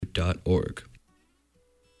www.ccpg.org.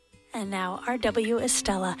 And now, RW is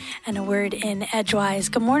Stella, and a word in Edgewise.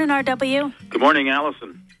 Good morning, RW. Good morning,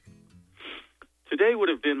 Allison. Today would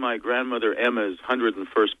have been my grandmother Emma's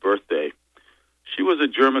 101st birthday. She was a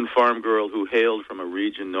German farm girl who hailed from a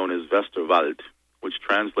region known as Westerwald, which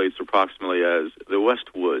translates approximately as the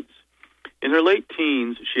West Woods. In her late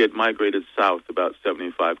teens, she had migrated south about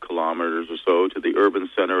 75 kilometers or so to the urban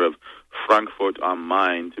center of Frankfurt am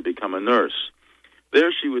Main to become a nurse.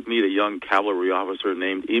 There she would meet a young cavalry officer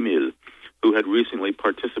named Emil, who had recently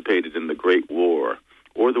participated in the Great War,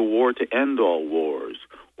 or the war to end all wars,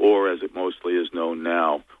 or as it mostly is known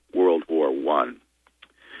now, World War I.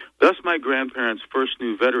 Thus my grandparents first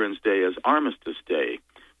knew Veterans Day as Armistice Day,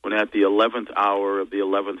 when at the 11th hour of the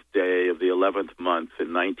 11th day of the 11th month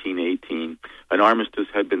in 1918, an armistice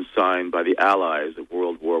had been signed by the Allies of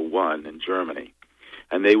World War I in Germany.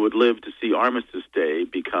 And they would live to see Armistice Day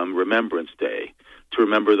become Remembrance Day, to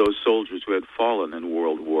remember those soldiers who had fallen in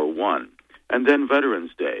World War I, and then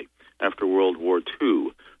Veterans Day, after World War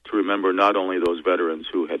II, to remember not only those veterans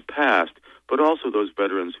who had passed, but also those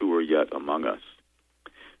veterans who were yet among us.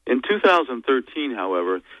 In 2013,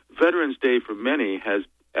 however, Veterans Day for many has,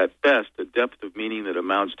 at best, a depth of meaning that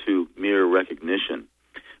amounts to mere recognition,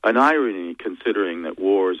 an irony considering that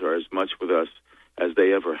wars are as much with us as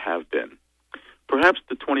they ever have been. Perhaps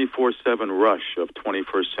the 24/7 rush of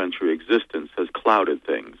 21st century existence has clouded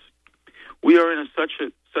things. We are in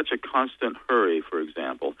such a constant hurry, for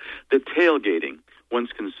example, that tailgating,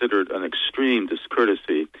 once considered an extreme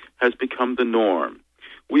discourtesy, has become the norm.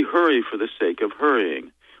 We hurry for the sake of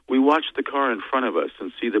hurrying. We watch the car in front of us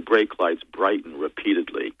and see the brake lights brighten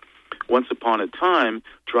repeatedly. Once upon a time,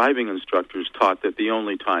 driving instructors taught that the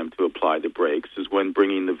only time to apply the brakes is when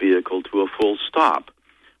bringing the vehicle to a full stop.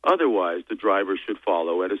 Otherwise, the driver should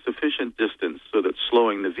follow at a sufficient distance so that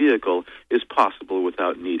slowing the vehicle is possible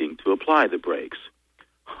without needing to apply the brakes.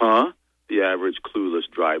 Huh? The average clueless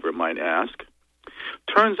driver might ask.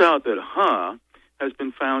 Turns out that huh has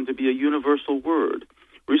been found to be a universal word.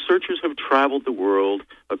 Researchers have traveled the world,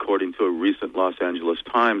 according to a recent Los Angeles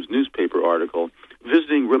Times newspaper article,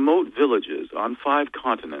 visiting remote villages on 5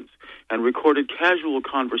 continents and recorded casual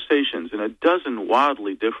conversations in a dozen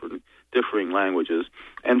wildly differing languages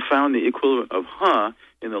and found the equivalent of huh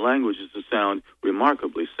in the languages to sound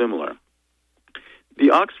remarkably similar.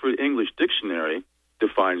 The Oxford English Dictionary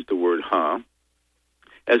defines the word huh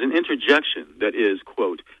as an interjection that is,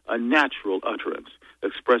 quote, a natural utterance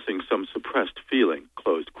expressing some suppressed feeling,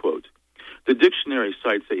 closed quote. The dictionary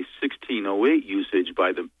cites a 1608 usage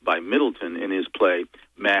by Middleton in his play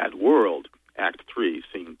Mad World, Act 3,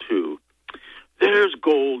 Scene 2. There's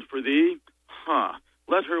gold for thee, huh?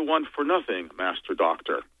 Let her want for nothing, Master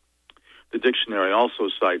Doctor. The dictionary also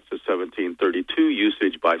cites a 1732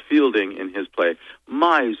 usage by Fielding in his play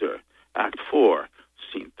Miser, Act 4,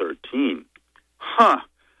 Scene 13. Huh!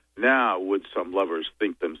 Now would some lovers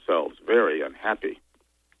think themselves very unhappy.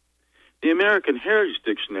 The American Heritage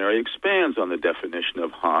Dictionary expands on the definition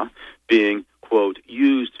of huh, being, quote,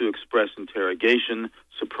 used to express interrogation,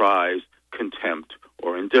 surprise, contempt,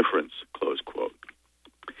 or indifference, close quote.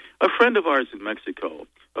 A friend of ours in Mexico,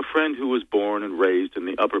 a friend who was born and raised in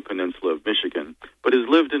the Upper Peninsula of Michigan, but has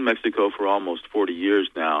lived in Mexico for almost 40 years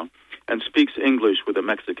now and speaks English with a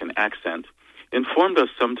Mexican accent, informed us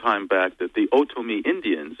some time back that the Otomi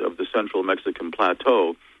Indians of the central Mexican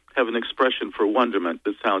plateau have an expression for wonderment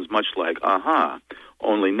that sounds much like aha,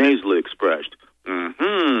 only nasally expressed,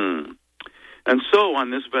 mm-hmm. And so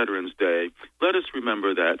on this Veterans Day, let us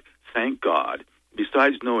remember that, thank God,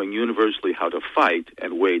 besides knowing universally how to fight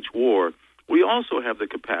and wage war, we also have the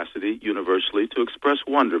capacity universally to express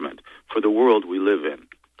wonderment for the world we live in.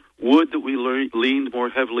 Would that we leaned more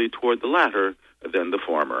heavily toward the latter than the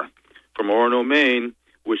former. From Orono, Maine,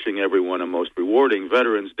 wishing everyone a most rewarding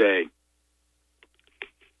Veterans Day.